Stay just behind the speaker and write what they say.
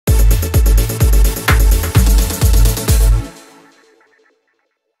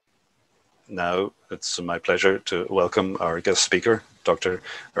now it's my pleasure to welcome our guest speaker, Dr.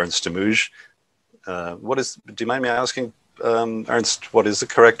 Ernst de Mooij. Do you mind me asking, Ernst, what is the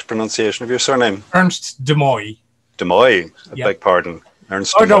correct pronunciation of your surname? Ernst de Mooij. De Mooij, I beg pardon.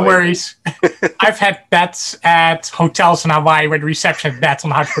 Ernst de Mooij. No worries. I've had bets at hotels in Hawaii where the reception bets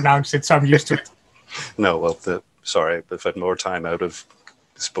on how to pronounce it, so I'm used to it. No, well, sorry, if I had more time, I would have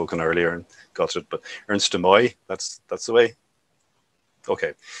spoken earlier and got it, but Ernst de Mooij, that's the way?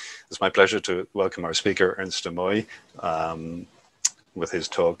 Okay. It's my pleasure to welcome our speaker, Ernst de Mooij, with his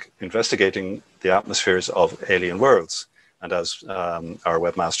talk, Investigating the Atmospheres of Alien Worlds. And as our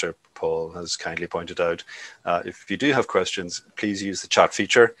webmaster, Paul, has kindly pointed out, if you do have questions, please use the chat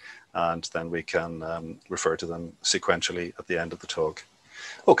feature, and then we can refer to them sequentially at the end of the talk.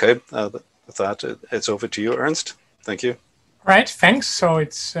 Okay, with that, it's over to you, Ernst. Thank you. All right, thanks. So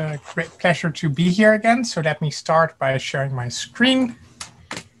it's a great pleasure to be here again. So let me start by sharing my screen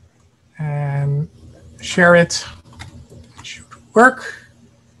and share it. It should work.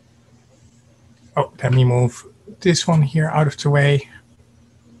 Oh, let me move this one here out of the way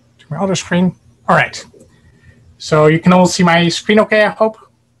to my other screen. All right. So you can all see my screen okay, I hope,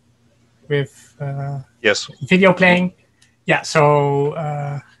 with yes, video playing. Yeah,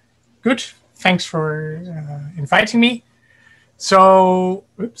 so good. Thanks for inviting me. So,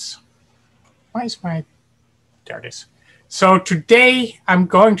 oops, why is my, there it is. So today I'm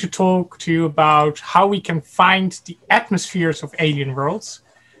going to talk to you about how we can find the atmospheres of alien worlds.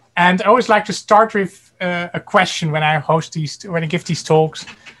 And I always like to start with a question when I give these talks.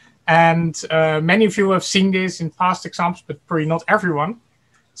 And many of you have seen this in past examples, but probably not everyone.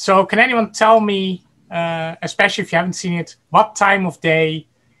 So can anyone tell me, especially if you haven't seen it, what time of day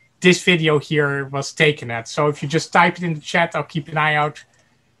this video here was taken at? So if you just type it in the chat, I'll keep an eye out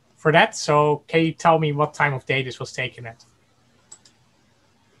for that. So can you tell me what time of day this was taken at?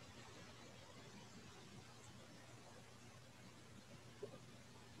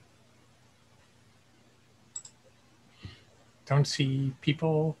 Don't see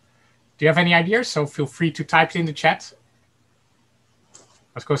people. Do you have any ideas? So feel free to type it in the chat. I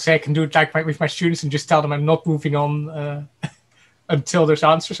was going to say I can do it like with my students and just tell them I'm not moving on until there's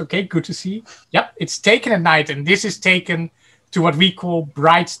answers. Okay, good to see. Yep, it's taken at night, and this is taken to what we call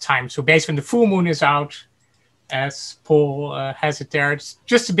bright time. So basically when the full moon is out, as Paul has it there, it's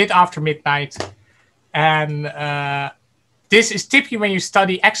just a bit after midnight. And this is typically when you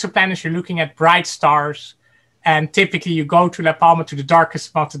study exoplanets, you're looking at bright stars. And typically you go to La Palma, to the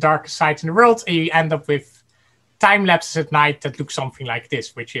darkest site in the world, and you end up with time lapses at night that look something like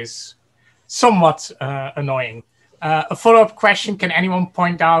this, which is somewhat annoying. A follow-up question, can anyone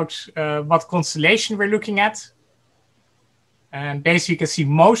point out what constellation we're looking at? And basically you can see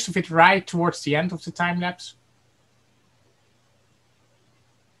most of it right towards the end of the time lapse.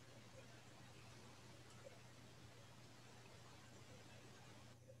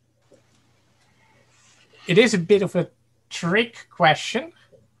 It is a bit of a trick question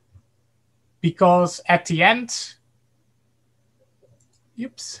because at the end,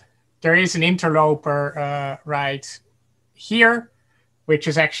 oops, there is an interloper right here, which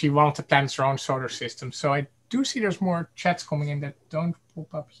is actually one of the planets in our own solar system. So I do see there's more chats coming in that don't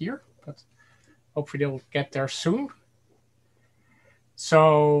pop up here, but hopefully they'll get there soon.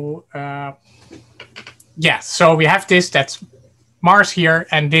 So yeah, so we have this, that's Mars here,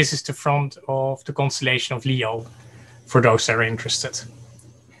 and this is the front of the constellation of Leo, for those that are interested.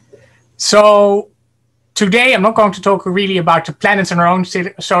 So today I'm not going to talk really about the planets in our own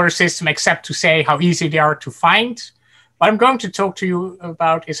solar system, except to say how easy they are to find. What I'm going to talk to you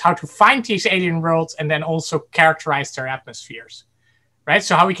about is how to find these alien worlds and then also characterize their atmospheres, right?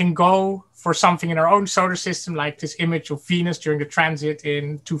 So how we can go for something in our own solar system, like this image of Venus during the transit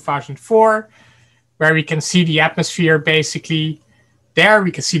in 2004, where we can see the atmosphere basically. There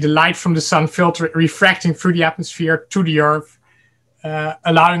we can see the light from the sun refracting through the atmosphere to the Earth,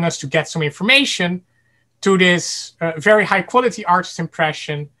 allowing us to get some information to this very high quality artist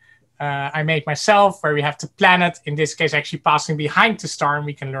impression I made myself, where we have the planet, in this case actually passing behind the star, and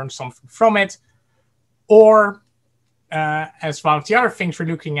we can learn something from it. Or, as one of the other things we're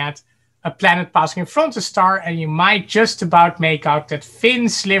looking at, a planet passing in front of the star, and you might just about make out that thin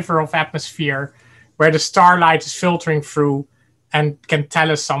sliver of atmosphere where the starlight is filtering through and can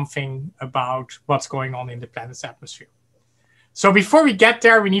tell us something about what's going on in the planet's atmosphere. So before we get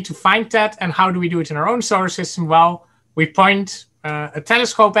there, we need to find that. And how do we do it in our own solar system? Well, we point a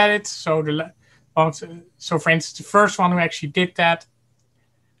telescope at it. So, for instance, the first one who actually did that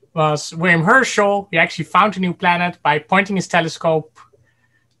was William Herschel. He actually found a new planet by pointing his telescope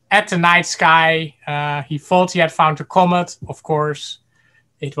at the night sky. He thought he had found a comet. Of course,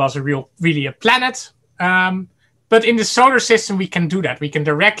 it was really a planet. But in the solar system, we can do that. We can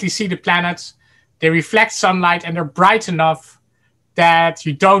directly see the planets. They reflect sunlight and they're bright enough that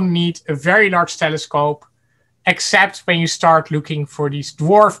you don't need a very large telescope, except when you start looking for these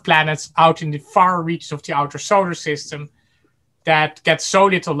dwarf planets out in the far reaches of the outer solar system that get so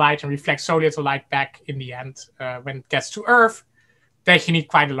little light and reflect so little light back in the end when it gets to Earth that you need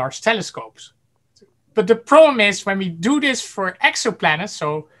quite a large telescopes. But the problem is when we do this for exoplanets,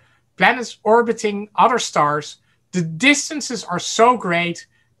 so planets orbiting other stars, the distances are so great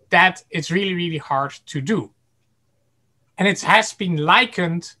that it's really, really hard to do. And it has been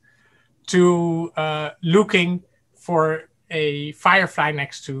likened to looking for a firefly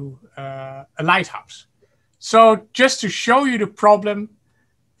next to a lighthouse. So just to show you the problem,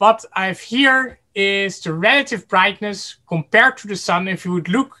 what I've here is the relative brightness compared to the sun if you would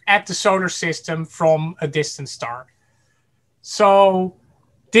look at the solar system from a distant star. So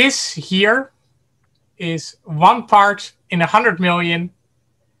this here is 1 part in 100 million.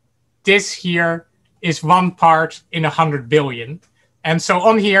 This here is 1 part in 100 billion. And so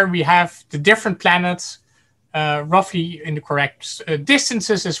on here we have the different planets roughly in the correct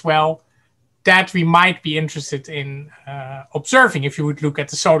distances as well that we might be interested in observing if you would look at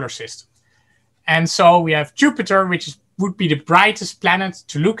the solar system. And so we have Jupiter, which would be the brightest planet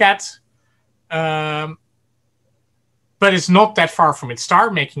to look at, but it's not that far from its star,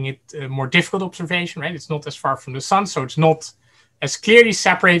 making it a more difficult observation, right? It's not as far from the sun, so it's not as clearly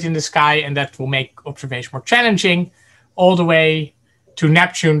separated in the sky, and that will make observation more challenging, all the way to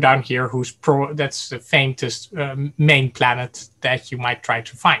Neptune down here, that's the faintest main planet that you might try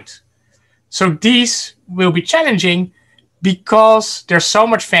to find. So these will be challenging because they're so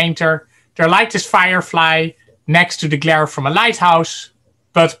much fainter. They're like this firefly next to the glare from a lighthouse,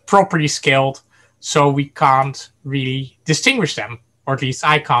 but properly scaled, so we can't really distinguish them, or at least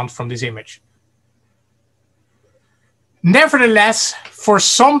I can't from this image. Nevertheless, for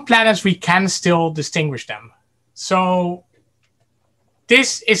some planets, we can still distinguish them. So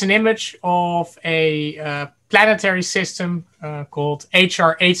this is an image of a planetary system called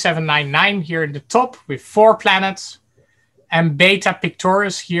HR 8799 here in the top with 4 planets, and Beta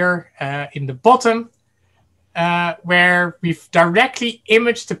Pictoris here in the bottom, where we've directly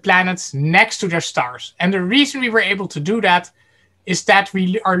imaged the planets next to their stars. And the reason we were able to do that is that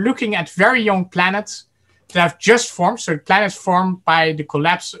we are looking at very young planets that have just formed. So planets formed by the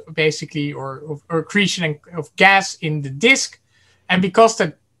collapse, basically, or accretion of gas in the disk. And because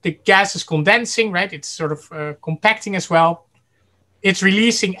the gas is condensing, right, it's sort of compacting as well, it's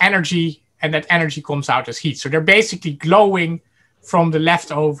releasing energy, and that energy comes out as heat. So they're basically glowing from the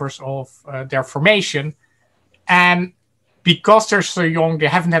leftovers of their formation. And because they're so young, they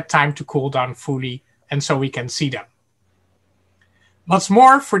haven't had time to cool down fully, and so we can see them. What's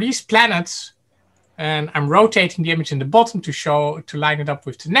more, for these planets, and I'm rotating the image in the bottom to line it up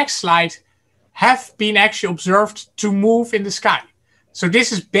with the next slide, have been actually observed to move in the sky. So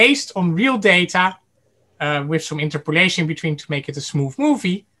this is based on real data with some interpolation between to make it a smooth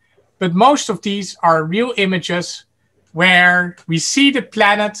movie. But most of these are real images where we see the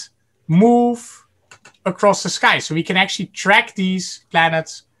planet move across the sky. So we can actually track these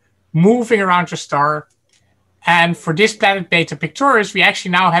planets moving around the star. And for this planet, Beta Pictoris, we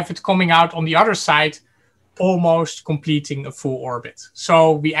actually now have it coming out on the other side, almost completing a full orbit.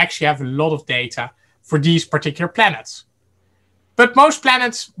 So we actually have a lot of data for these particular planets. But most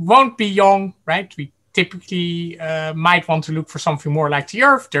planets won't be young, right? We typically might want to look for something more like the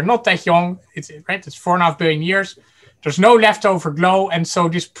Earth. They're not that young, it's 4.5 billion years. There's no leftover glow, and so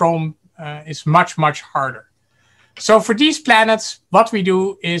this problem is much, much harder. So for these planets, what we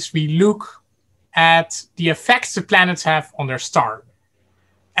do is we look at the effects the planets have on their star.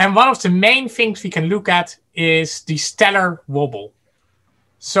 And one of the main things we can look at is the stellar wobble.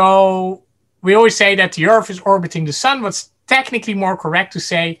 So we always say that the Earth is orbiting the sun. What's technically more correct to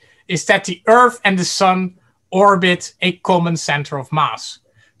say is that the Earth and the sun orbit a common center of mass.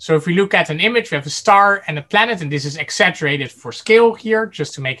 So if we look at an image, we have a star and a planet, and this is exaggerated for scale here,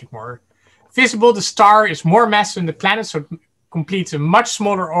 just to make it more visible. The star is more massive than the planet, so it completes a much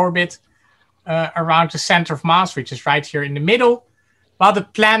smaller orbit around the center of mass, which is right here in the middle, while the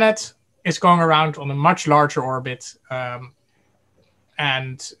planet is going around on a much larger orbit.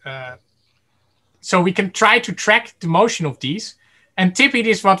 So we can try to track the motion of these, and typically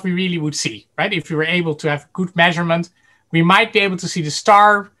this is what we really would see, right? If we were able to have good measurement, we might be able to see the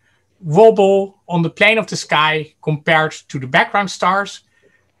star wobble on the plane of the sky compared to the background stars.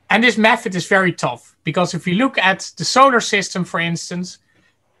 And this method is very tough, because if we look at the solar system, for instance,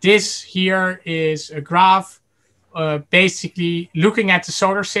 this here is a graph basically looking at the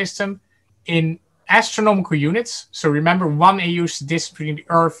solar system in astronomical units. So remember, 1 AU is the distance between the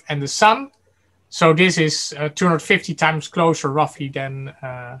Earth and the Sun. So this is 250 times closer, roughly, than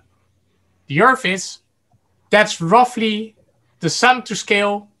the Earth is. That's roughly the Sun to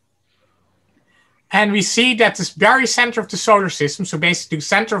scale. And we see that this very center of the solar system, so basically the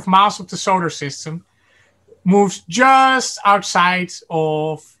center of mass of the solar system, moves just outside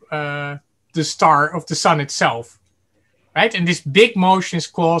of the star, of the Sun itself. Right? And this big motion is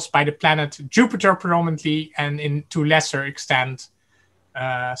caused by the planet Jupiter predominantly, and to a lesser extent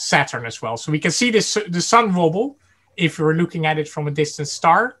Saturn as well. So we can see this, the Sun wobble if we're looking at it from a distant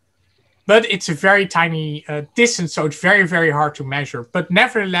star, but it's a very tiny distance, so it's very, very hard to measure. But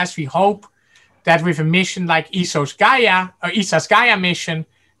nevertheless, we hope that with a mission like ESA's Gaia mission,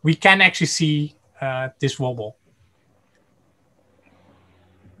 we can actually see this wobble.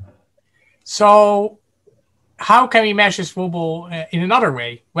 So how can we measure this wobble in another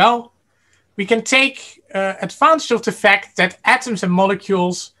way? Well, we can take advantage of the fact that atoms and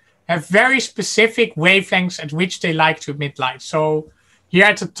molecules have very specific wavelengths at which they like to emit light. So here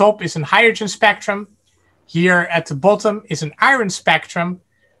at the top is a hydrogen spectrum. Here at the bottom is an iron spectrum.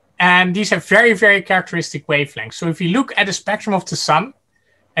 And these have very, very characteristic wavelengths. So if you look at the spectrum of the Sun,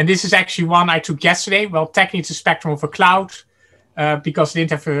 and this is actually one I took yesterday. Well, technically it's a spectrum of a cloud because I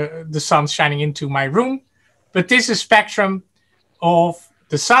didn't have the sun shining into my room. But this is a spectrum of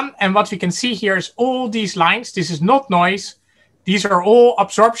the Sun. And what we can see here is all these lines. This is not noise. These are all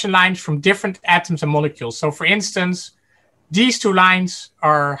absorption lines from different atoms and molecules. So for instance, these two lines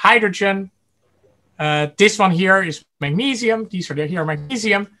are hydrogen. This one here is magnesium. These are here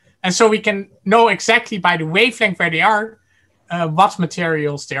magnesium. And so we can know exactly by the wavelength where they are, what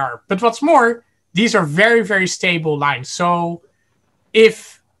materials they are. But what's more, these are very, very stable lines. So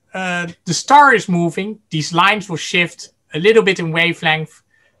if the star is moving, these lines will shift a little bit in wavelength,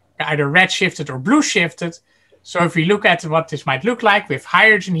 either red shifted or blue shifted. So if we look at what this might look like, we have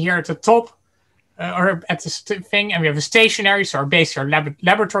hydrogen here at the top, or at this thing, and we have a stationary, so basically our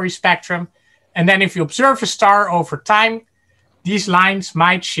laboratory spectrum. And then if you observe a star over time, these lines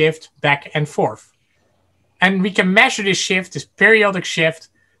might shift back and forth. And we can measure this shift, this periodic shift,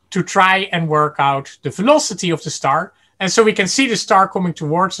 to try and work out the velocity of the star. And so we can see the star coming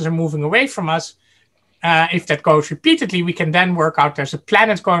towards us and moving away from us. If that goes repeatedly, we can then work out there's a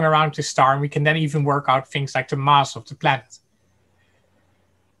planet going around the star, and we can then even work out things like the mass of the planet.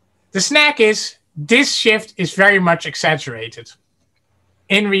 The snag is, this shift is very much exaggerated.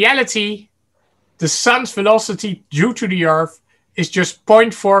 In reality, the sun's velocity due to the Earth is just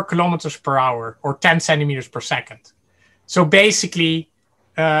 0.4 kilometers per hour, or 10 centimeters per second. So basically,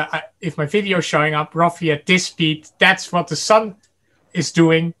 if my video is showing up roughly at this speed, that's what the sun is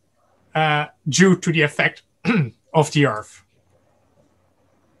doing due to the effect of the Earth.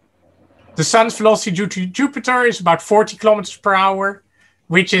 The sun's velocity due to Jupiter is about 40 kilometers per hour,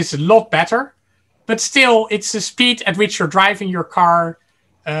 which is a lot better. But still, it's the speed at which you're driving your car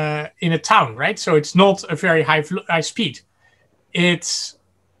in a town, right? So it's not a very high speed. It's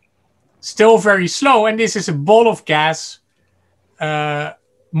still very slow, and this is a ball of gas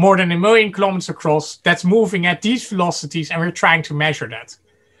more than 1 million kilometers across that's moving at these velocities, and we're trying to measure that.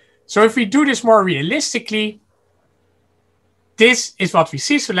 So if we do this more realistically, this is what we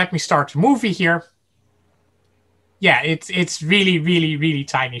see. So let me start the movie here. Yeah, it's really, really, really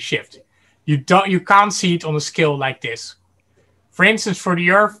tiny shift. You can't see it on a scale like this. For instance, for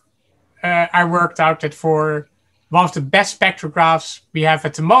the Earth, I worked out that for one of the best spectrographs we have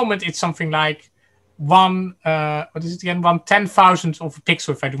at the moment, it's something like one 10,000th of a pixel,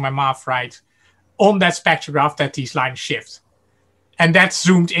 if I do my math right, on that spectrograph that these lines shift. And that's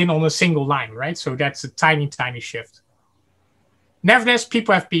zoomed in on a single line, right? So that's a tiny, tiny shift. Nevertheless,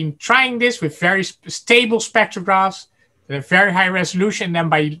 people have been trying this with very stable spectrographs that have very high resolution. And then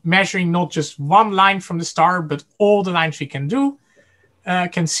by measuring not just one line from the star, but all the lines we can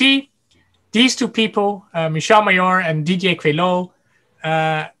see. These two people, Michel Mayor and Didier Queloz,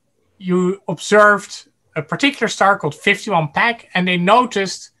 you observed a particular star called 51 Peg, and they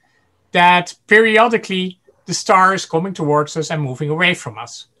noticed that periodically the star is coming towards us and moving away from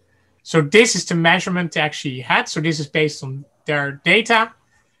us. So this is the measurement they actually had. So this is based on their data.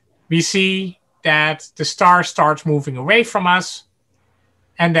 We see that the star starts moving away from us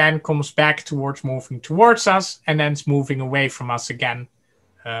and then comes back moving towards us, and then it's moving away from us again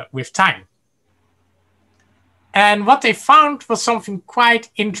with time. And what they found was something quite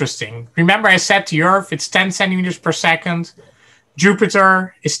interesting. Remember, I said the Earth, it's 10 centimeters per second.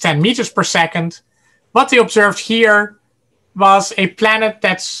 Jupiter is 10 meters per second. What they observed here was a planet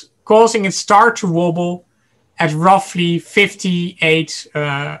that's causing its star to wobble at roughly 58,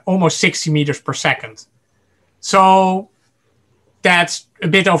 almost 60 meters per second. So that's a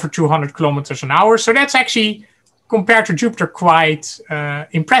bit over 200 kilometers an hour. So that's actually, compared to Jupiter, quite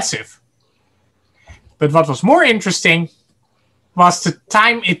impressive. But what was more interesting was the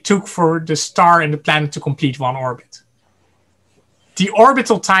time it took for the star and the planet to complete one orbit. The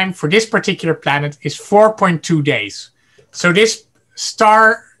orbital time for this particular planet is 4.2 days. So this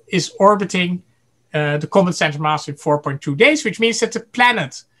star is orbiting the common center of mass in 4.2 days, which means that the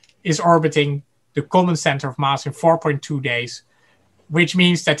planet is orbiting the common center of mass in 4.2 days, which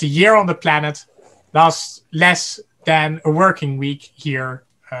means that the year on the planet lasts less than a working week here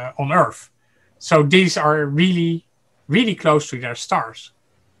on Earth. So these are really, really close to their stars.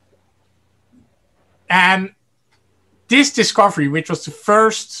 And this discovery, which was the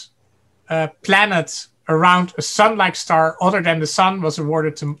first planet around a sun-like star other than the sun, was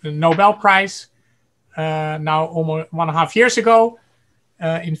awarded to the Nobel Prize now almost 1.5 years ago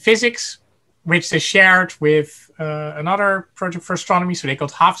in physics, which they shared with another project for astronomy. So they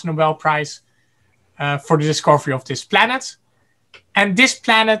got half the Nobel Prize for the discovery of this planet. And this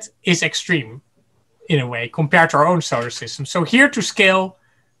planet is extreme in a way compared to our own solar system. So here to scale,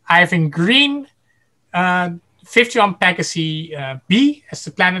 I have in green 51 Pegasi b, as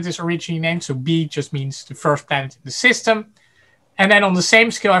the planet is originally named. So B just means the first planet in the system. And then on the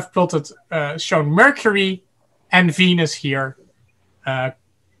same scale, I've plotted, shown Mercury and Venus here,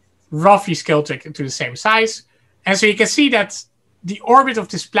 roughly scaled to the same size. And so you can see that the orbit of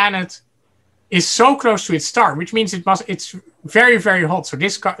this planet is so close to its star, which means it's very, very hot. So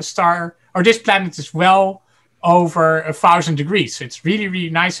this star, or this planet, is well over 1,000 degrees. So it's really, really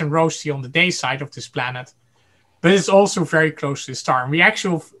nice and roasty on the day side of this planet, but it's also very close to the star. And we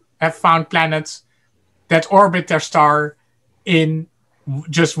actually have found planets that orbit their star in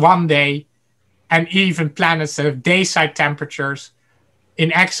just one day, and even planets that have day-side temperatures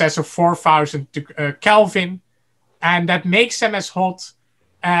in excess of 4,000 Kelvin, and that makes them as hot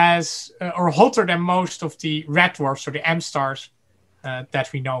as, or hotter than most of the red dwarfs, or the M stars that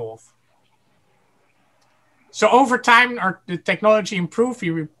we know of. So over time, the technology improved.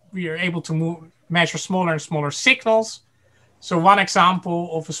 We are able to measure smaller and smaller signals. So one example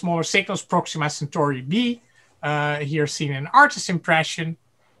of a smaller signal is Proxima Centauri b, here seen in an artist impression,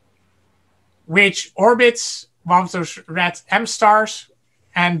 which orbits one of those red M stars.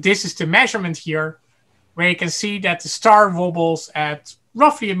 And this is the measurement here, where you can see that the star wobbles at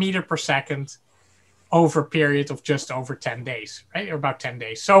roughly a meter per second over a period of just over 10 days, right? Or about 10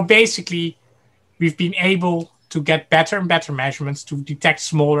 days. So basically, we've been able to get better and better measurements to detect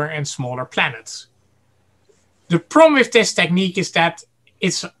smaller and smaller planets. The problem with this technique is that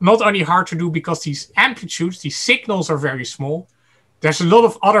it's not only hard to do because these amplitudes, these signals, are very small. There's a lot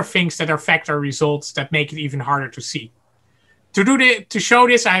of other things that affect our results that make it even harder to see. To show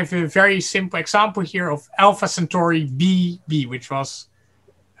this, I have a very simple example here of Alpha Centauri b, which was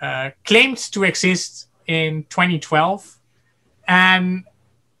claimed to exist in 2012. And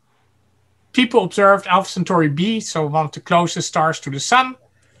people observed Alpha Centauri b, so one of the closest stars to the sun,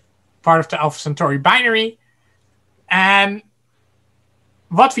 part of the Alpha Centauri binary. And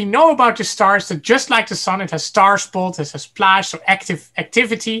what we know about the star is that just like the sun, it has star spots, it has splash, so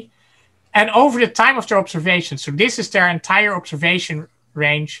activity. And over the time of their observation, so this is their entire observation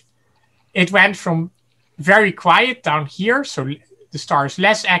range, it went from very quiet down here, so the star is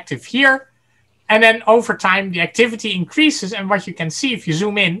less active here, and then over time the activity increases. And what you can see if you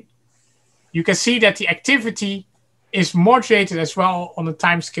zoom in, you can see that the activity is modulated as well on a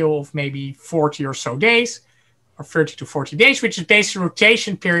time scale of maybe 40 or so days, or 30 to 40 days, which is basically the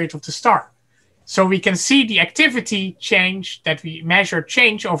rotation period of the star. So we can see the activity change that we measure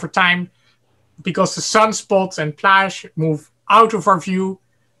change over time, because the sunspots and splash move out of our view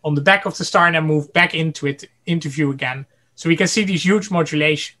on the back of the star and then move back into view again. So we can see these huge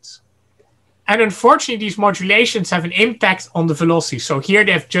modulations. And unfortunately, these modulations have an impact on the velocity. So here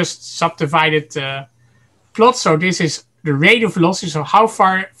they've just subdivided the plot. So this is the radial velocity, so how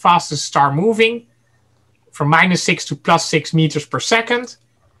fast is the star moving, from -6 to +6 meters per second.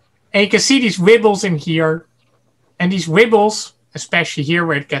 And you can see these wibbles in here. And these wibbles, especially here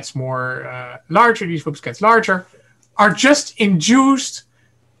where it gets more larger, these wibbles get larger, are just induced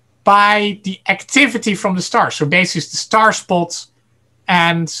by the activity from the star. So basically the star spots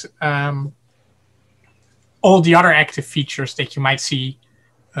and all the other active features that you might see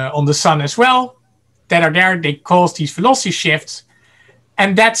on the sun as well that are there, they cause these velocity shifts.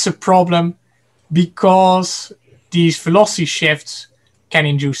 And that's a problem because these velocity shifts can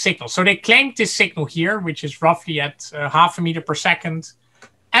induce signals. So they claimed this signal here, which is roughly at 0.5 meter per second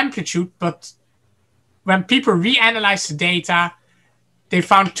amplitude, but when people reanalyzed the data, they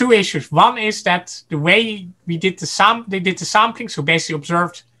found two issues. One is that the way they did the sampling, so basically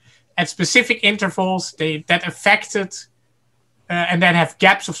observed at specific intervals that affected, and then have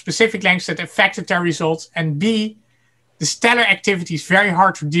gaps of specific lengths that affected their results. And B, the stellar activity is very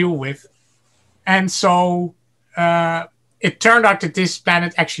hard to deal with. And so it turned out that this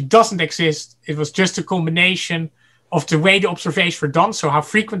planet actually doesn't exist. It was just a combination of the way the observations were done, so how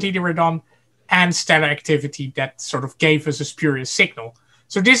frequently they were done, and stellar activity that sort of gave us a spurious signal.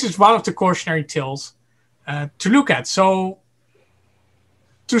 So this is one of the cautionary tales to look at. So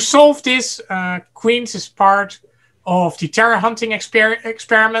to solve this, Queens is part of the terra hunting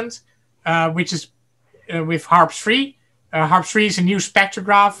experiment, which is with HARPS-3. HARPS-3 is a new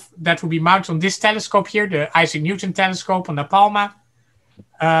spectrograph that will be mounted on this telescope here, the Isaac Newton telescope on La Palma.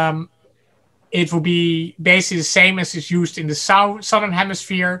 It will be basically the same as is used in the southern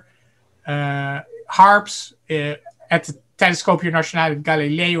hemisphere. HARPS at the Telescopio Nazionale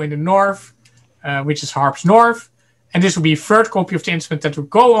Galileo in the north, which is HARPS North. And this will be a third copy of the instrument that will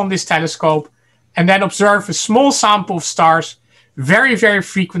go on this telescope and then observe a small sample of stars very, very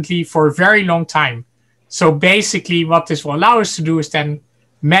frequently for a very long time. So basically what this will allow us to do is then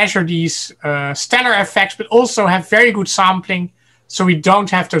measure these stellar effects, but also have very good sampling, so we don't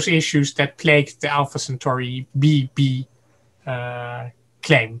have those issues that plagued the Alpha Centauri b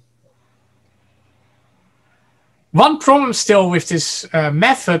claim. One problem still with this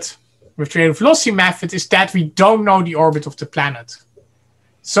method, with the radial velocity method, is that we don't know the orbit of the planet.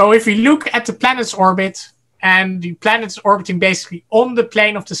 So if we look at the planet's orbit, and the planet is orbiting basically on the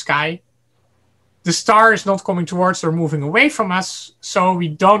plane of the sky, the star is not coming towards or moving away from us, so we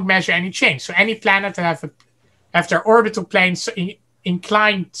don't measure any change. So any planet that have their orbital plane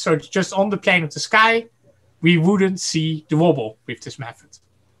inclined, so it's just on the plane of the sky, we wouldn't see the wobble with this method.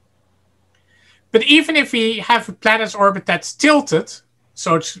 But even if we have a planet's orbit that's tilted,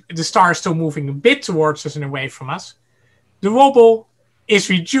 so the star is still moving a bit towards us and away from us, the wobble is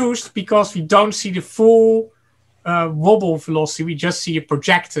reduced because we don't see the full wobble velocity. We just see a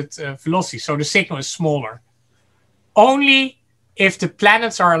projected velocity, so the signal is smaller. Only if the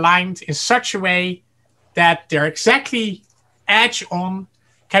planets are aligned in such a way that they're exactly edge on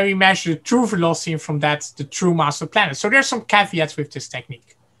can we measure the true velocity, and from that the true mass of the planet. So there's some caveats with this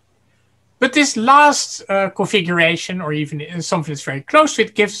technique. But this last configuration, or even something that's very close to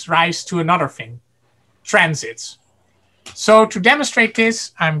it, gives rise to another thing, transits. So to demonstrate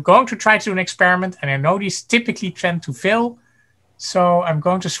this, I'm going to try to do an experiment, and I know these typically tend to fail. So I'm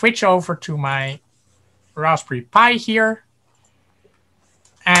going to switch over to my Raspberry Pi here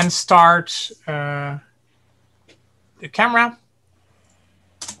and start the camera.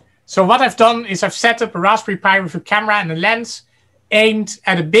 So what I've done is I've set up a Raspberry Pi with a camera and a lens aimed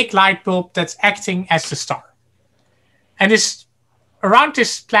at a big light bulb that's acting as the star. And around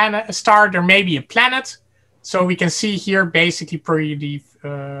this planet, star, there may be a planet. So we can see here basically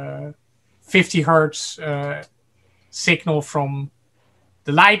the 50 hertz signal from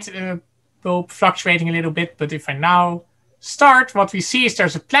the light bulb fluctuating a little bit. But if I now start, what we see is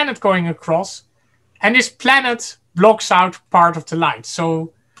there's a planet going across, and this planet blocks out part of the light.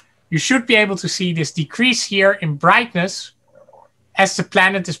 So you should be able to see this decrease here in brightness as the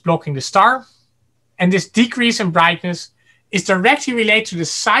planet is blocking the star. And this decrease in brightness is directly related to the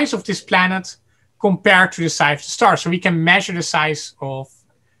size of this planet compared to the size of the star. So we can measure the size of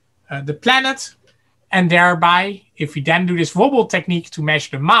the planet, and thereby, if we then do this wobble technique to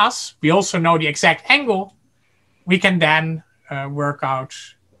measure the mass, we also know the exact angle, we can then work out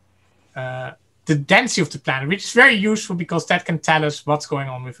the density of the planet, which is very useful because that can tell us what's going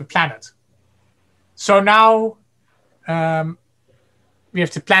on with the planet. So now we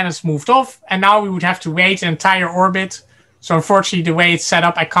have the planets moved off, and now we would have to wait an entire orbit. So unfortunately, the way it's set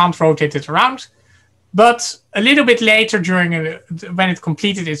up, I can't rotate it around. But a little bit later, when it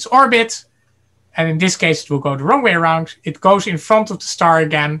completed its orbit, and in this case, it will go the wrong way around, it goes in front of the star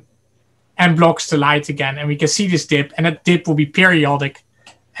again and blocks the light again. And we can see this dip, and that dip will be periodic,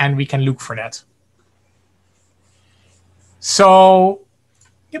 and we can look for that. So,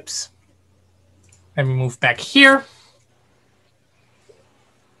 oops. Let me move back here.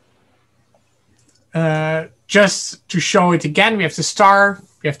 Just to show it again, we have the star,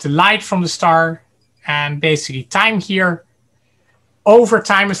 we have the light from the star, and basically time here. Over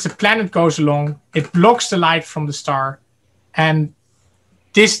time, as the planet goes along, it blocks the light from the star. And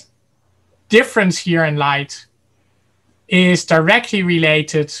this difference here in light is directly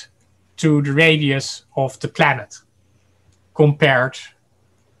related to the radius of the planet compared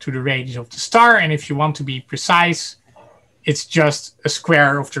to the radius of the star. And if you want to be precise, it's just a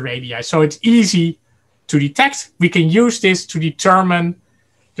square of the radii. So it's easy to detect, we can use this to determine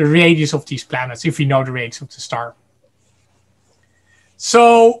the radius of these planets if we know the radius of the star.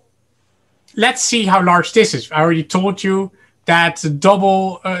 So let's see how large this is. I already told you that the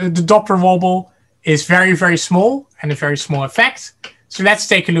Doppler wobble is very, very small and a very small effect. So let's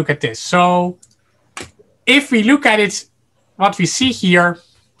take a look at this. So if we look at it, what we see here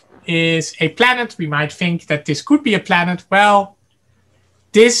is a planet. We might think that this could be a planet. Well,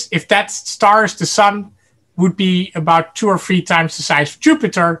 this, if that star is the sun, would be about 2 or 3 times the size of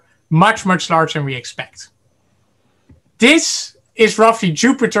Jupiter, much, much larger than we expect. This is roughly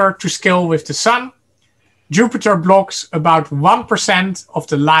Jupiter to scale with the sun. Jupiter blocks about 1% of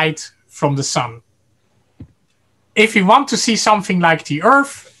the light from the sun. If we want to see something like the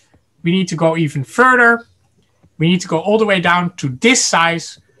Earth, we need to go even further. We need to go all the way down to this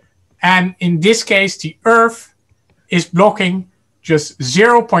size. And in this case, the Earth is blocking just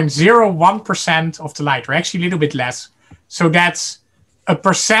 0.01% of the light, or actually a little bit less. So that's a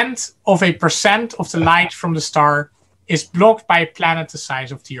percent of the light from the star is blocked by a planet the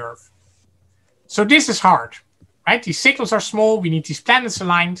size of the Earth. So this is hard, right? These signals are small. We need these planets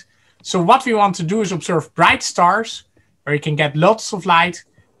aligned. So what we want to do is observe bright stars where you can get lots of light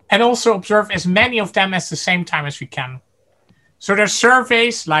and also observe as many of them at the same time as we can. So there's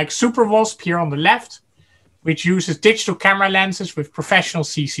surveys like SuperWASP here on the left, which uses digital camera lenses with professional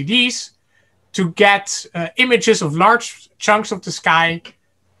CCDs to get images of large chunks of the sky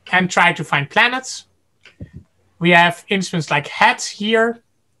and try to find planets. We have instruments like HAT here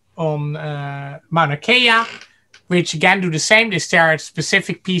on Mauna Kea, which again do the same. They stare at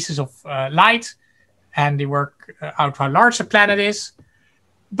specific pieces of light and they work out how large a planet is.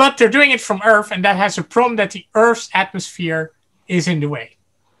 But they're doing it from Earth, and that has a problem that the Earth's atmosphere is in the way.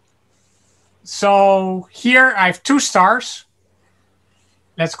 So here I have 2 stars.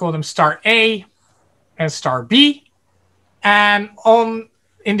 Let's call them star A and star B. And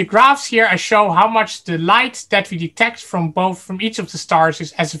in the graphs here, I show how much the light that we detect from each of the stars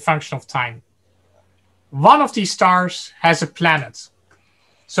is as a function of time. One of these stars has a planet.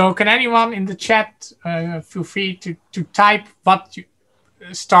 So can anyone in the chat feel free to type what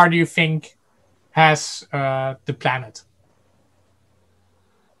star do you think has the planet?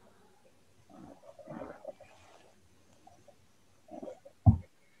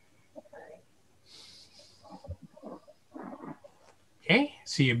 Okay,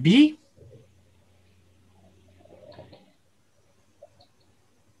 see a B.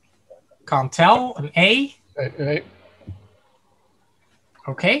 Can't tell. An A. A.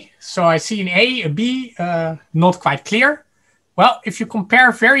 Okay, so I see an A, a B, not quite clear. Well, if you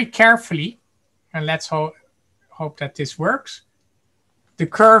compare very carefully, and let's hope that this works, the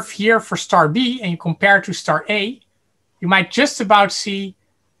curve here for star B, and you compare it to star A, you might just about see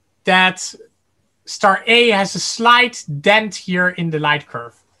that star A has a slight dent here in the light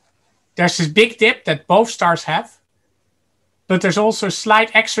curve. There's this big dip that both stars have, but there's also a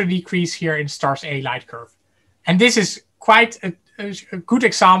slight extra decrease here in star's A light curve. And this is quite a good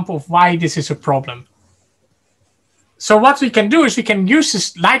example of why this is a problem. So what we can do is we can use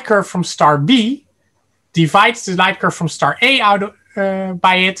this light curve from star B, divide the light curve from star A out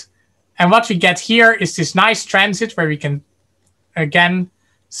by it, and what we get here is this nice transit where we can again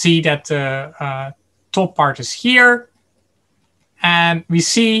see that the top part is here, and we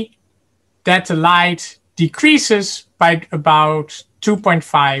see that the light decreases by about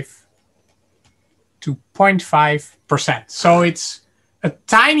 2.5 to 0.5%. So it's a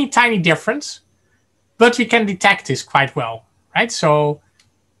tiny, tiny difference, but we can detect this quite well, right? So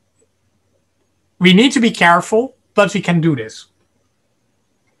we need to be careful, but we can do this.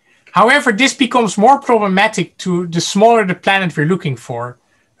 However, this becomes more problematic to the smaller the planet we're looking for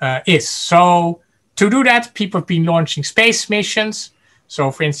is. So to do that, people have been launching space missions.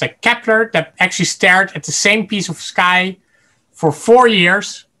 So for instance, like Kepler, that actually stared at the same piece of sky for 4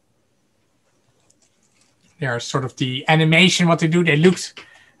 years. There's sort of the animation, what they do. They looked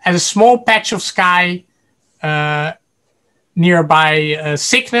at a small patch of sky nearby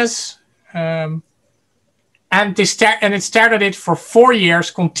Cygnus. And it stared at it for 4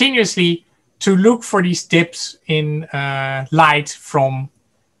 years continuously to look for these dips in light from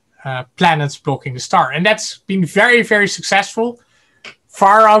planets blocking the star. And that's been very, very successful.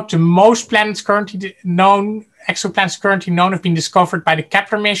 Far out, the most planets currently known, exoplanets currently known, have been discovered by the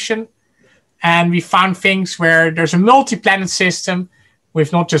Kepler mission. And we found things where there's a multi-planet system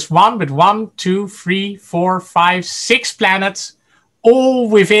with not just one, but 1, 2, 3, 4, 5, 6 planets, all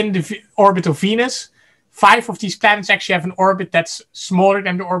within the orbit of Venus. 5 of these planets actually have an orbit that's smaller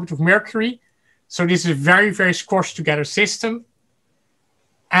than the orbit of Mercury. So this is a very, very squashed together system.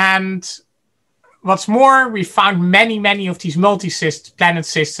 And what's more, we found many of these multi-planet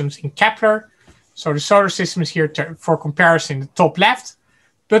systems in Kepler. So the solar system is here for comparison in the top left.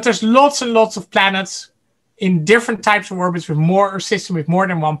 But there's lots and lots of planets in different types of orbits with more system with more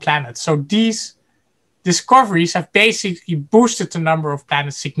than one planet. So these discoveries have basically boosted the number of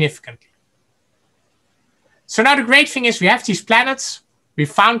planets significantly. So now the great thing is we have these planets, we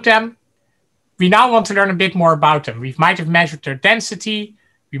found them. We now want to learn a bit more about them. We might have measured their density,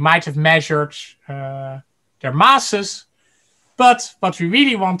 we might have measured their masses, but what we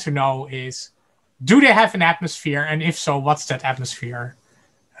really want to know is, do they have an atmosphere? And if so, what's that atmosphere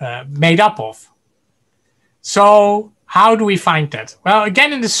made up of? So how do we find that? Well,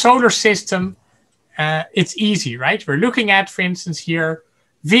 again, in the solar system, it's easy, right? We're looking at, for instance, here,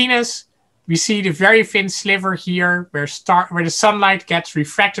 Venus. We see the very thin sliver here where the sunlight gets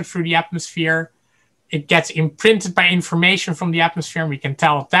refracted through the atmosphere. It gets imprinted by information from the atmosphere, and we can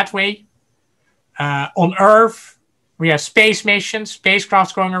tell it that way. On Earth, we have space missions,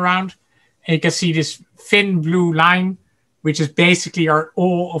 spacecrafts going around. And you can see this thin blue line, which is basically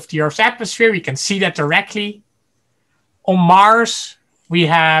all of the Earth's atmosphere. We can see that directly. On Mars, we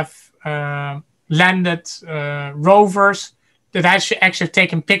have landed rovers that actually have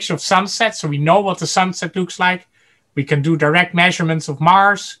taken pictures of sunsets, so we know what the sunset looks like. We can do direct measurements of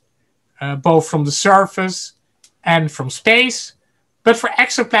Mars, both from the surface and from space. But for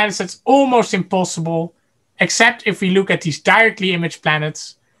exoplanets, that's almost impossible, except if we look at these directly imaged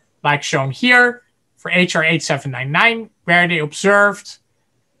planets, like shown here, for HR 8799, where they observed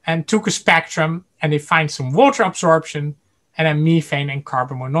and took a spectrum, and they find some water absorption, and then methane and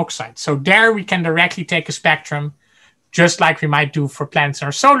carbon monoxide. So there we can directly take a spectrum, just like we might do for planets in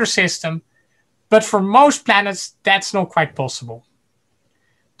our solar system. But for most planets, that's not quite possible.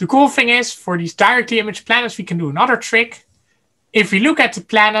 The cool thing is, for these directly imaged planets, we can do another trick. If we look at the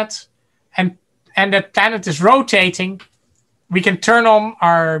planet and that planet is rotating, we can turn on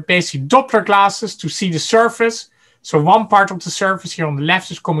our basic Doppler glasses to see the surface. So one part of the surface here on the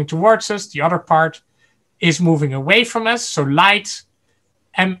left is coming towards us. The other part is moving away from us. So light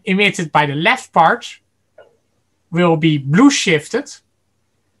emitted by the left part will be blue shifted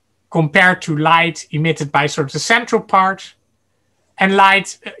compared to light emitted by sort of the central part, and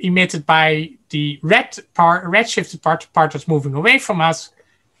light emitted by the red shifted part, the part that's moving away from us,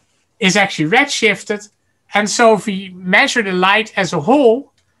 is actually red shifted. And so if we measure the light as a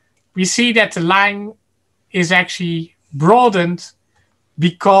whole, we see that the line is actually broadened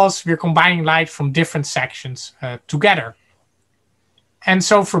because we're combining light from different sections together. And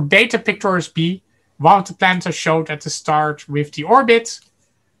so for Beta Pictoris b, one of the planets I showed at the start with the orbit,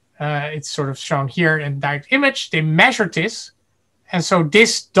 it's sort of shown here in direct image, they measured this. And so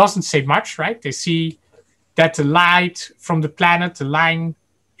this doesn't say much, right? They see that the light from the planet, the line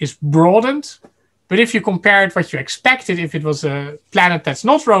is broadened. But if you compare it what you expected, if it was a planet that's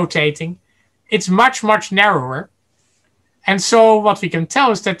not rotating, it's much, much narrower. And so what we can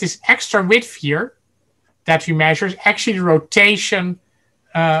tell is that this extra width here that we measure is actually the rotation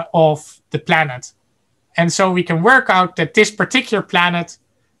of the planet. And so we can work out that this particular planet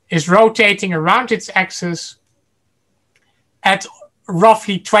is rotating around its axis at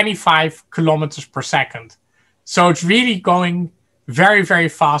roughly 25 kilometers per second. So it's really going very, very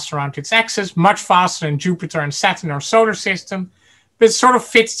fast around its axis, much faster than Jupiter and Saturn in our solar system. But it sort of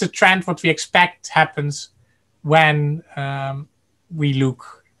fits the trend what we expect happens when we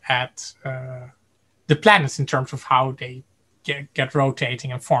look at the planets in terms of how they get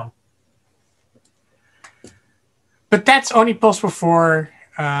rotating and form. But that's only possible for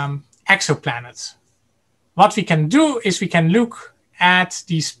exoplanets. What we can do is we can look at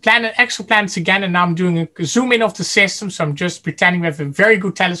these exoplanets again, and now I'm doing a zoom in of the system, so I'm just pretending we have a very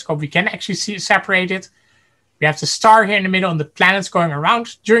good telescope. We can actually separate it. We have the star here in the middle and the planets going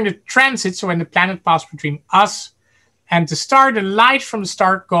around. During the transit, so when the planet passes between us and the star, the light from the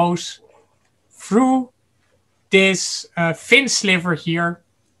star goes through this thin sliver here,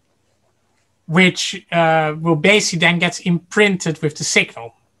 which will basically then get imprinted with the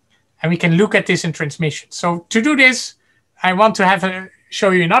signal. And we can look at this in transmission. So to do this, I want to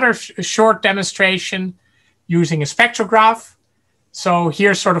show you another short demonstration using a spectrograph. So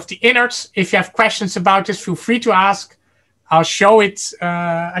here's sort of the innards. If you have questions about this, feel free to ask. I'll show it.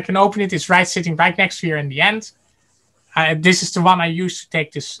 I can open it. It's sitting right next to here in the end. This is the one I used to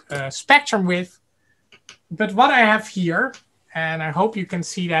take this spectrum with. But what I have here, and I hope you can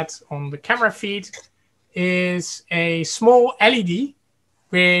see that on the camera feed, is a small LED,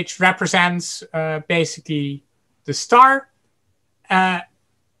 which represents basically the star. A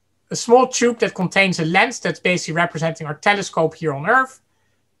small tube that contains a lens that's basically representing our telescope here on Earth.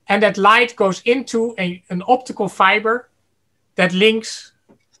 and that light goes into an optical fiber that links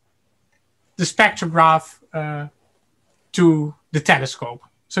the spectrograph to the telescope.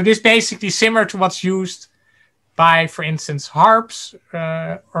 So this is basically similar to what's used by, for instance, HARPS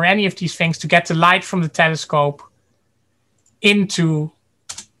or any of these things to get the light from the telescope into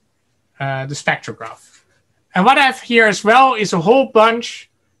the spectrograph. And what I have here as well is a whole bunch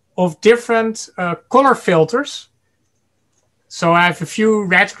of different color filters. So I have a few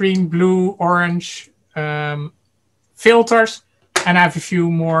red, green, blue, orange filters, and I have a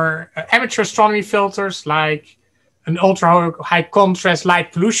few more amateur astronomy filters, like an ultra high contrast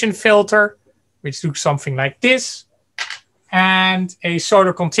light pollution filter, which looks something like this, and a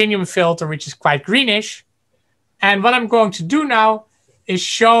solar continuum filter, which is quite greenish. And what I'm going to do now is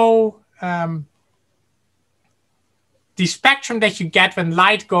show the spectrum that you get when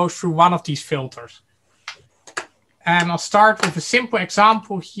light goes through one of these filters. And I'll start with a simple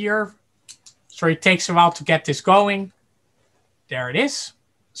example here. So it takes a while to get this going. There it is.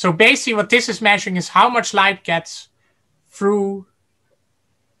 So basically what this is measuring is how much light gets through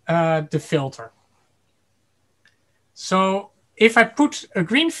the filter. So if I put a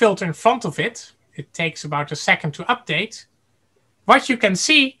green filter in front of it, it takes about a second to update. What you can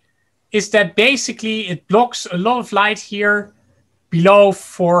see is that basically it blocks a lot of light here below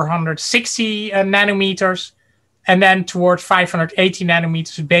 460 nanometers. And then towards 580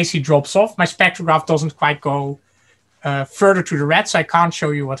 nanometers, it basically drops off. My spectrograph doesn't quite go further to the red, so I can't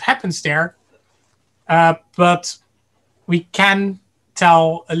show you what happens there. But we can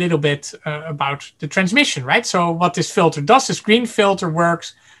tell a little bit about the transmission, right? So what this filter does, this green filter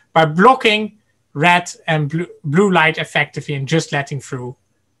works by blocking red and blue light effectively and just letting through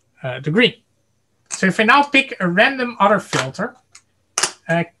the green. So if I now pick a random other filter,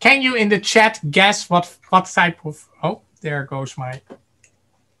 can you in the chat guess what type of... Oh, there goes my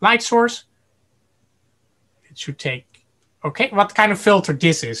light source. It should take... Okay, what kind of filter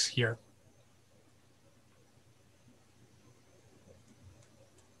this is here?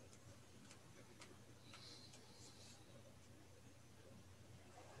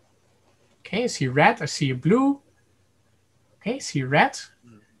 Okay, I see red, I see a blue. Okay, I see red.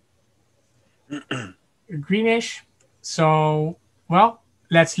 Greenish. So, well,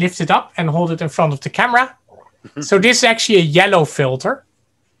 let's lift it up and hold it in front of the camera. So this is actually a yellow filter.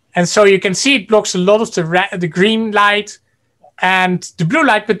 And so you can see it blocks a lot of the green light and the blue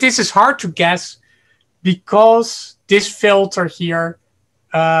light, but this is hard to guess because this filter here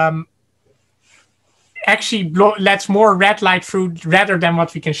actually lets more red light through rather than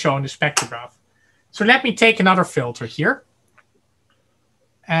what we can show in the spectrograph. So let me take another filter here.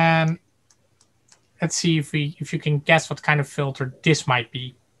 And let's see if you can guess what kind of filter this might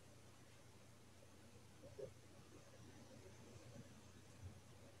be.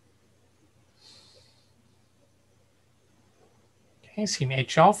 Okay, I see an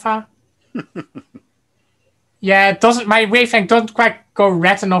H alpha. Yeah, it doesn't. My wavelength doesn't quite go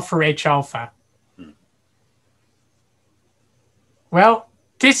red enough for H alpha. Well,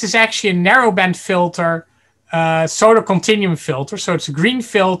 this is actually a narrowband filter, solar continuum filter. So it's a green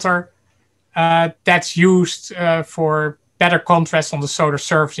filter that's used for better contrast on the solar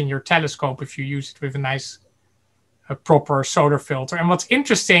surface in your telescope if you use it with a nice, proper solar filter. And what's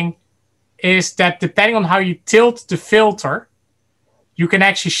interesting is that depending on how you tilt the filter, you can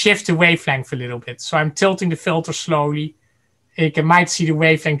actually shift the wavelength a little bit. So I'm tilting the filter slowly. You might see the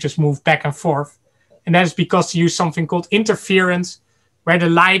wavelength just move back and forth. And that is because you use something called interference, where the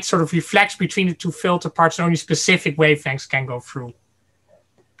light sort of reflects between the two filter parts and only specific wavelengths can go through.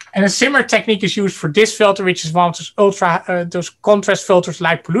 And a similar technique is used for this filter, which is one of those those contrast filters,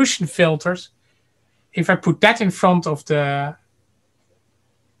 light pollution filters. If I put that in front of the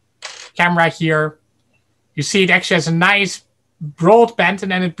camera here, you see it actually has a nice broad band,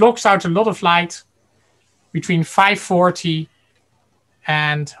 and then it blocks out a lot of light between 540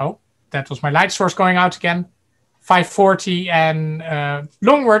 and, oh, that was my light source going out again, 540 and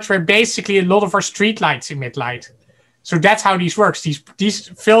longwards, where basically a lot of our street lights emit light. So that's how these works. These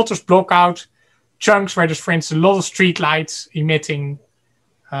filters block out chunks where there's, for instance, a lot of street lights emitting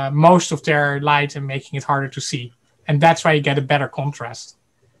most of their light and making it harder to see. And that's why you get a better contrast.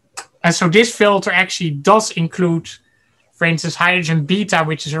 And so this filter actually does include, for instance, hydrogen beta,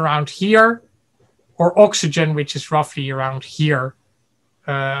 which is around here, or oxygen, which is roughly around here.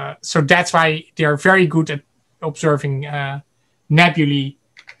 So that's why they're very good at observing nebulae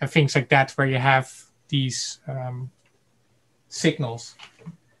and things like that, where you have these signals.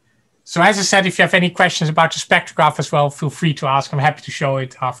 So as I said, if you have any questions about the spectrograph as well, feel free to ask. I'm happy to show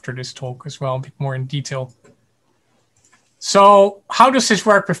it after this talk as well, a bit more in detail. So how does this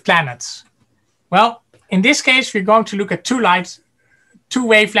work with planets? Well, in this case, we're going to look at two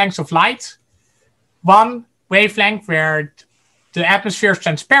wavelengths of light. One wavelength where the atmosphere is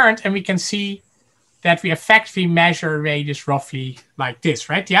transparent, and we can see that we effectively measure a radius roughly like this,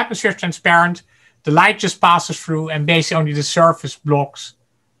 right? The atmosphere is transparent, the light just passes through, and basically only the surface blocks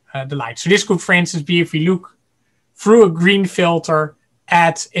the light. So this could, for instance, be if we look through a green filter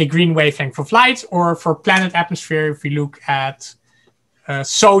at a green wavelength of light, or for planet atmosphere, if we look at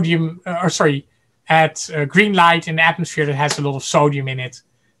green light in the atmosphere that has a lot of sodium in it,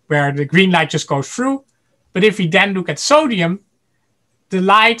 where the green light just goes through. But if we then look at sodium, the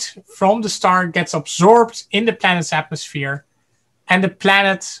light from the star gets absorbed in the planet's atmosphere, and the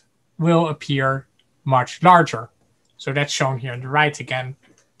planet will appear much larger. So that's shown here on the right again,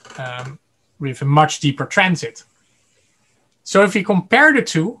 with a much deeper transit. So if we compare the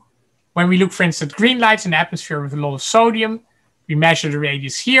two, when we look, for instance, at green light in the atmosphere with a lot of sodium, we measure the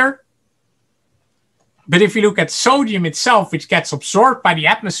radius here. But if we look at sodium itself, which gets absorbed by the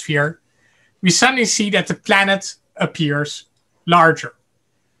atmosphere, we suddenly see that the planet appears larger.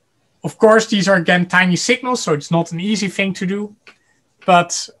 Of course, these are, again, tiny signals, so it's not an easy thing to do.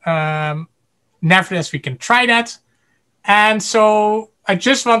 But nevertheless, we can try that. And so I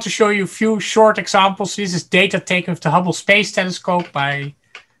just want to show you a few short examples. This is data taken with the Hubble Space Telescope by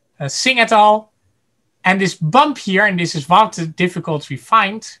Singh et al. And this bump here, and this is one of the difficulties we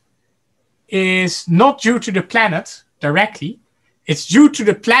find, is not due to the planet directly. It's due to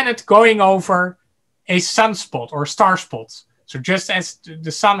the planet going over a sunspot or star spot. So just as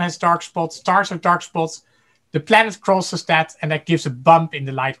the sun has dark spots, stars have dark spots, the planet crosses that, and that gives a bump in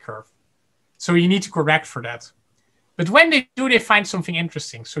the light curve. So you need to correct for that. But when they do, they find something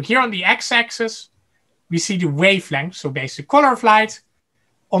interesting. So here on the x-axis, we see the wavelength, so basically color of light.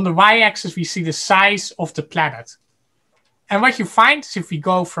 On the y-axis, we see the size of the planet. And what you find is if we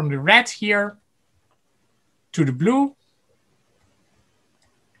go from the red here to the blue,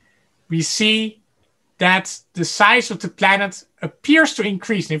 we see that the size of the planet appears to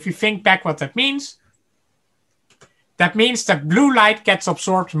increase. And if you think back what that means that blue light gets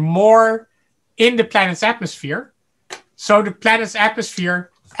absorbed more in the planet's atmosphere. So the planet's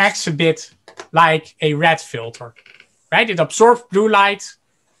atmosphere acts a bit like a red filter, right? It absorbs blue light,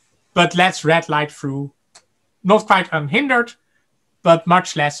 but lets red light through, not quite unhindered, but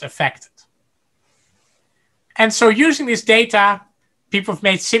much less affected. And so using this data, people have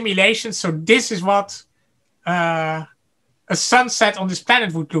made simulations. So this is what a sunset on this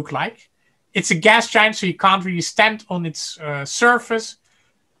planet would look like. It's a gas giant, so you can't really stand on its surface.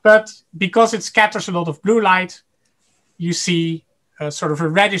 But because it scatters a lot of blue light, you see sort of a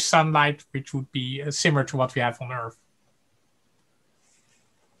reddish sunlight, which would be similar to what we have on Earth.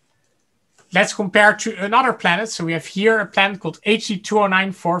 Let's compare to another planet. So we have here a planet called HD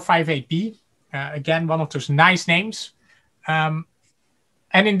 209458b. Again, one of those nice names. And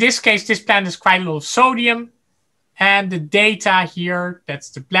in this case, this planet has quite a lot of sodium. And the data here,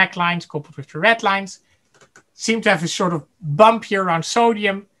 that's the black lines coupled with the red lines, seem to have a sort of bump here around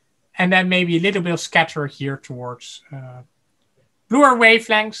sodium. And then maybe a little bit of scatter here towards bluer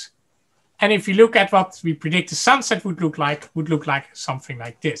wavelengths. And if you look at what we predict the sunset would look like something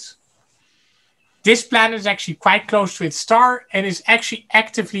like this. This planet is actually quite close to its star and is actually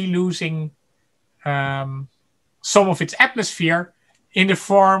actively losing some of its atmosphere in the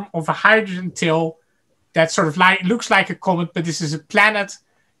form of a hydrogen tail that sort of looks like a comet, but this is a planet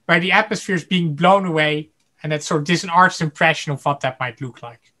where the atmosphere is being blown away, and that's sort of this an arched impression of what that might look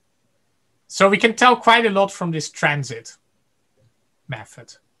like. So we can tell quite a lot from this transit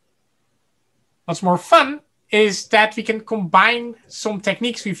method. What's more fun is that we can combine some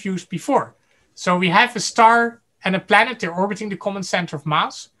techniques we've used before. So we have a star and a planet, they're orbiting the common center of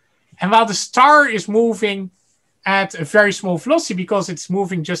mass. And while the star is moving at a very small velocity because it's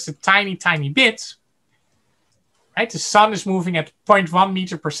moving just a tiny, tiny bit, right? The sun is moving at 0.1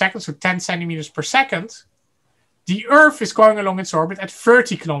 meter per second, so 10 centimeters per second. The Earth is going along its orbit at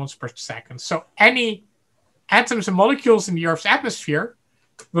 30 kilometers per second. So any atoms and molecules in the Earth's atmosphere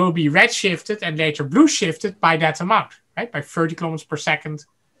will be redshifted and later blue shifted by that amount, right? By 30 kilometers per second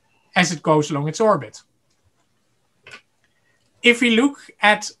as it goes along its orbit. If we look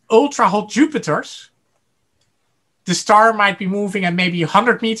at ultra-hot Jupiters, the star might be moving at maybe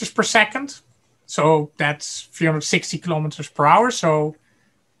 100 meters per second. So that's 360 kilometers per hour, so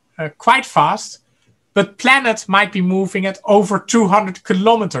quite fast. But planet might be moving at over 200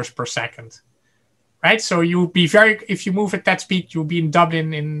 kilometers per second, right? So you'll be if you move at that speed, you'll be in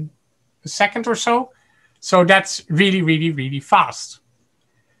Dublin in a second or so. So that's really, really, really fast.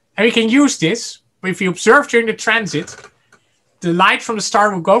 And we can use this. If we observe during the transit, the light from the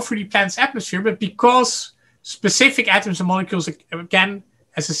star will go through the planet's atmosphere, but because specific atoms and molecules, again,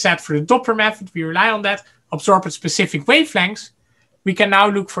 as I said, for the Doppler method, we rely on that, absorb at specific wavelengths, we can now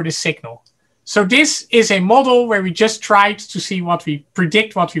look for this signal. So this is a model where we just tried to see what we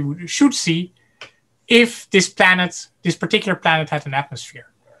predict, what we should see if this particular planet had an atmosphere.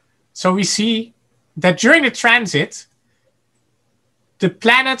 So we see that during the transit, the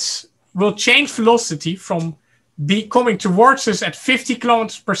planets will change velocity from coming towards us at 50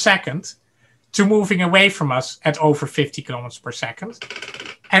 kilometers per second to moving away from us at over 50 kilometers per second.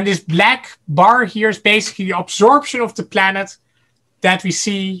 And this black bar here is basically the absorption of the planet that we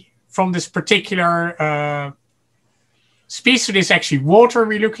see from this particular species. So this is actually water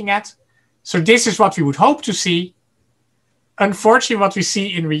we're looking at. So this is what we would hope to see. Unfortunately, what we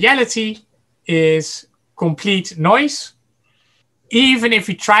see in reality is complete noise. Even if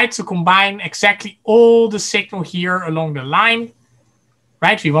we try to combine exactly all the signal here along the line,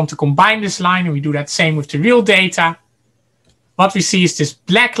 right? We want to combine this line, and we do that same with the real data. What we see is this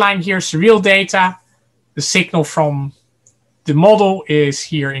black line here is the real data. The signal from the model is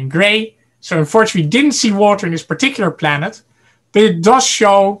here in gray. So unfortunately, we didn't see water in this particular planet, but it does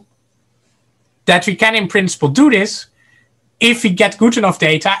show that we can in principle do this if we get good enough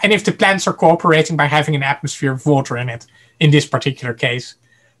data and if the planets are cooperating by having an atmosphere of water in it, in this particular case.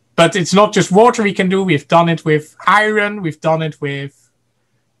 But it's not just water we can do. We've done it with iron. We've done it with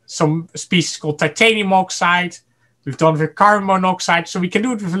some species called titanium oxide. We've done it with carbon monoxide. So we can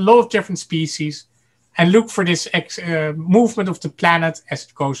do it with a lot of different species and look for this movement of the planet as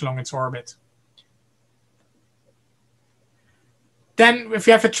it goes along its orbit. Then if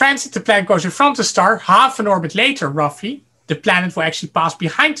you have a transit, the planet goes in front of the star. Half an orbit later, roughly, the planet will actually pass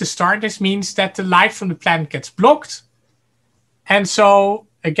behind the star. This means that the light from the planet gets blocked. And so,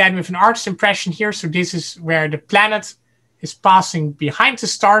 again, with an artist impression here, so this is where the planet is passing behind the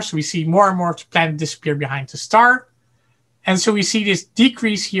star. So we see more and more of the planet disappear behind the star. And so we see this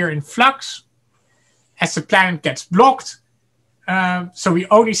decrease here in flux as the planet gets blocked. So we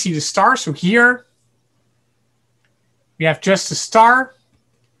only see the star. So here we have just a star.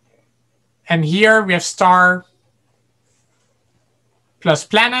 And here we have star plus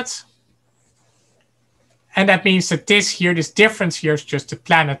planet. And that means that this difference here is just the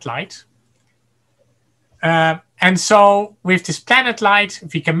planet light. And so with this planet light,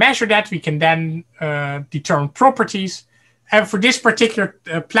 if we can measure that, we can then determine properties. And for this particular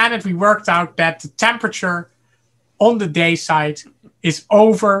planet, we worked out that the temperature on the day side is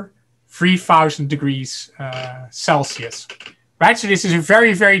over 3000 degrees Celsius. Right? So this is a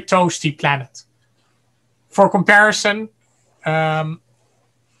very, very toasty planet. For comparison,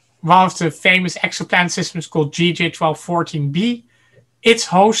 one of the famous exoplanet systems called GJ1214b, its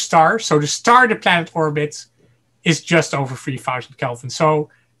host star, so the star the planet orbits, is just over 3000 Kelvin. So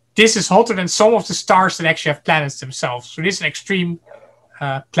this is hotter than some of the stars that actually have planets themselves. So this is an extreme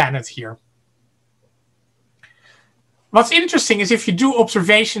planet here. What's interesting is if you do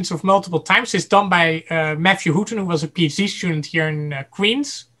observations of multiple times, it's done by Matthew Hooton, who was a PhD student here in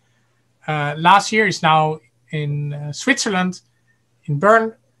Queens. Last year, is now in Switzerland, in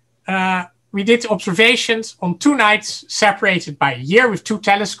Bern. We did observations on 2 nights separated by a year with 2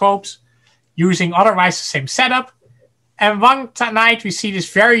 telescopes using otherwise the same setup. And one night we see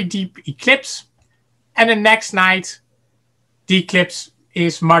this very deep eclipse. And the next night, the eclipse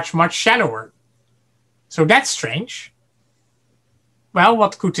is much, much shallower. So that's strange. Well,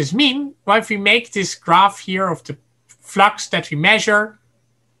 what could this mean? Well, if we make this graph here of the flux that we measure,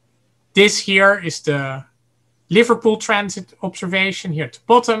 this here is the Liverpool transit observation here at the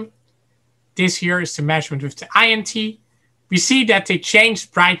bottom. This here is the measurement with the INT. We see that they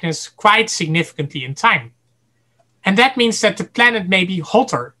changed brightness quite significantly in time. And that means that the planet may be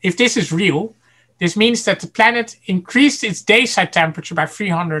hotter. If this is real, this means that the planet increased its dayside temperature by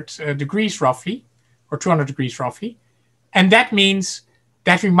 300 degrees roughly, or 200 degrees roughly. And that means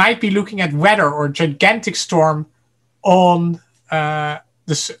that we might be looking at weather or gigantic storm on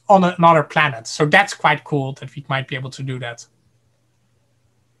another planet. So that's quite cool that we might be able to do that.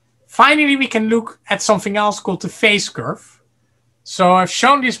 Finally, we can look at something else called the phase curve. So I've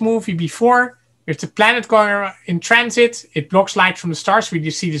shown this movie before. With the planet going in transit, it blocks light from the stars. So we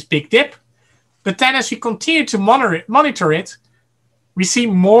see this big dip. But then as we continue to monitor it, we see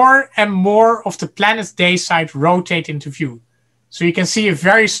more and more of the planet's day side rotate into view. So you can see a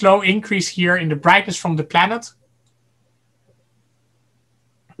very slow increase here in the brightness from the planet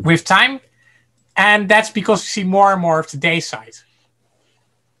with time. And that's because we see more and more of the day side.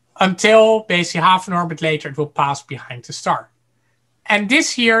 Until basically half an orbit later, it will pass behind the star. And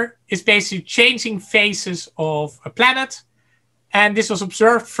this here is basically changing phases of a planet. And this was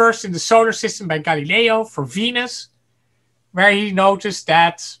observed first in the solar system by Galileo for Venus, where he noticed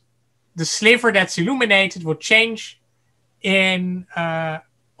that the sliver that's illuminated will change in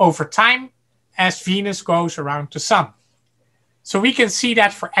over time as Venus goes around the sun. So we can see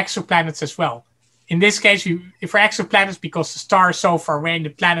that for exoplanets as well. In this case, for exoplanets, because the star is so far away and the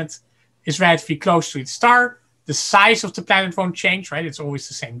planet is relatively close to its star, the size of the planet won't change, right? It's always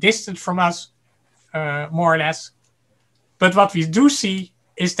the same distance from us, more or less. But what we do see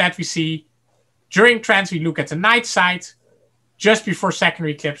is that we see during trans, we look at the night side. Just before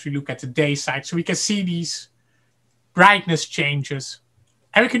secondary eclipse, we look at the day side. So we can see these brightness changes.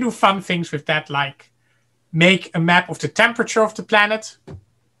 And we can do fun things with that, like make a map of the temperature of the planet.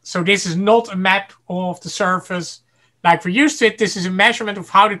 So this is not a map of the surface like we're used to it. This is a measurement of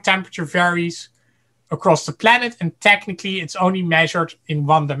how the temperature varies across the planet. And technically, it's only measured in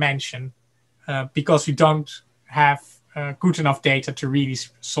one dimension because we don't have good enough data to really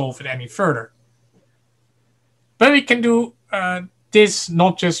solve it any further. But we can do this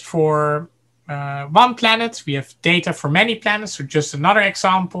not just for one planet. We have data for many planets. So just another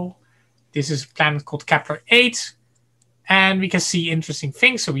example. This is a planet called Kepler-8. And we can see interesting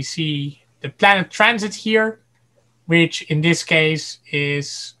things. So we see the planet transit here, which in this case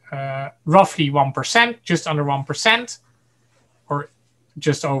is roughly 1%, just under 1%, or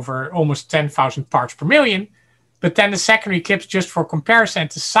just over almost 10,000 parts per million. But then the secondary eclipse, just for comparison,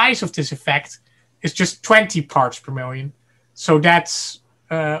 the size of this effect is just 20 parts per million. So that's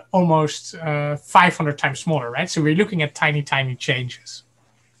almost 500 times smaller, right? So we're looking at tiny, tiny changes.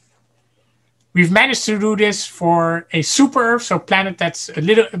 We've managed to do this for a super Earth, so a planet that's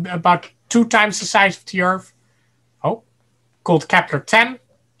about 2 times the size of the Earth, called Kepler-10.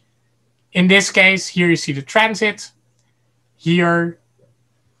 In this case, here you see the transit. Here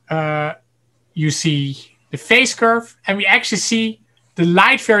you see the phase curve, and we actually see the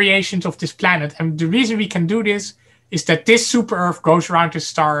light variations of this planet. And the reason we can do this is that this super Earth goes around the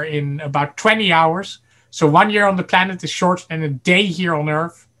star in about 20 hours. So 1 year on the planet is shorter than a day here on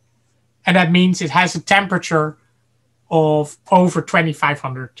Earth. And that means it has a temperature of over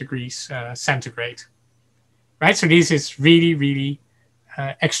 2,500 degrees centigrade. Right? So this is really, really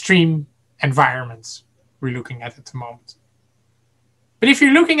extreme environments we're looking at the moment. But if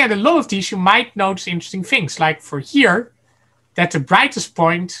you're looking at a lot of these, you might notice interesting things. Like for here, that the brightest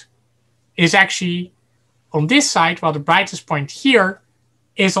point is actually on this side, while the brightest point here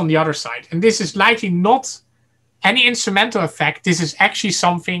is on the other side. And this is likely not any instrumental effect. This is actually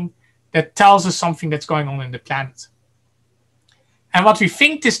something that tells us something that's going on in the planet. And what we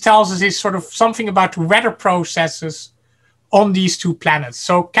think this tells us is sort of something about the weather processes on these two planets.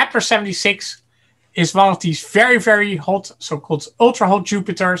 So Kepler-76 is one of these very, very hot, so-called ultra-hot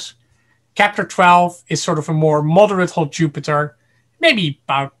Jupiters. Kepler-12 is sort of a more moderate hot Jupiter, maybe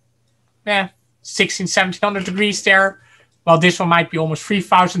about 1,700 degrees there, while this one might be almost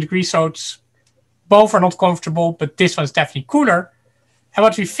 3,000 degrees, so both are not comfortable, but this one's definitely cooler. And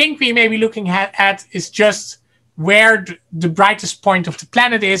what we think we may be looking at is just where the brightest point of the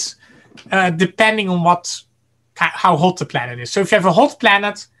planet is, depending on how hot the planet is. So if you have a hot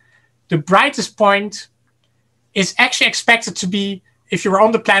planet, the brightest point is actually expected to be, if you were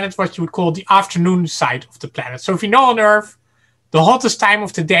on the planet, what you would call the afternoon side of the planet. So if you know on Earth, the hottest time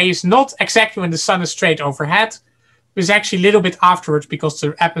of the day is not exactly when the sun is straight overhead, but it's actually a little bit afterwards because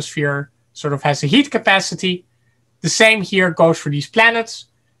the atmosphere sort of has a heat capacity. The same here goes for these planets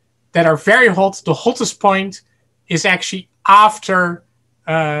that are very hot. The hottest point is actually after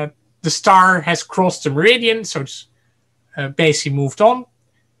the star has crossed the meridian. So it's basically moved on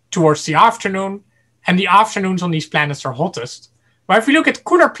towards the afternoon. And the afternoons on these planets are hottest. But if we look at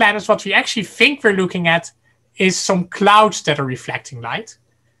cooler planets, what we actually think we're looking at is some clouds that are reflecting light.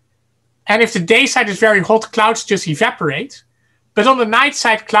 And if the day side is very hot, clouds just evaporate. But on the night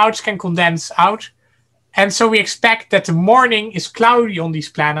side, clouds can condense out. And so we expect that the morning is cloudy on these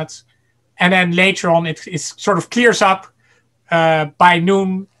planets. And then later on, it sort of clears up. By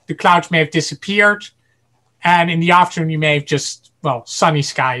noon, the clouds may have disappeared. And in the afternoon, you may have just, sunny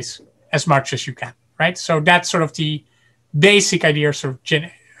skies as much as you can, right? So that's sort of the basic idea, sort of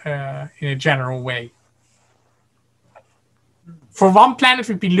in a general way. For one planet,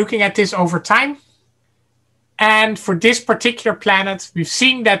 we've been looking at this over time. And for this particular planet, we've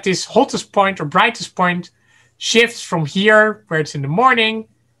seen that this hottest point or brightest point shifts from here, where it's in the morning,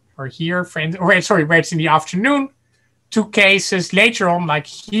 or here, where it's in the afternoon, to cases later on, like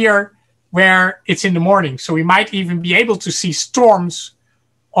here, where it's in the morning. So we might even be able to see storms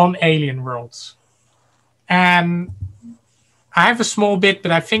on alien worlds. And I have a small bit,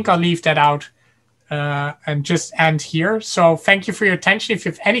 but I think I'll leave that out and just end here. So thank you for your attention. If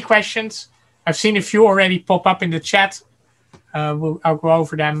you have any questions, I've seen a few already pop up in the chat. I'll go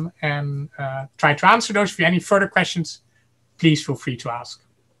over them and try to answer those. If you have any further questions, please feel free to ask.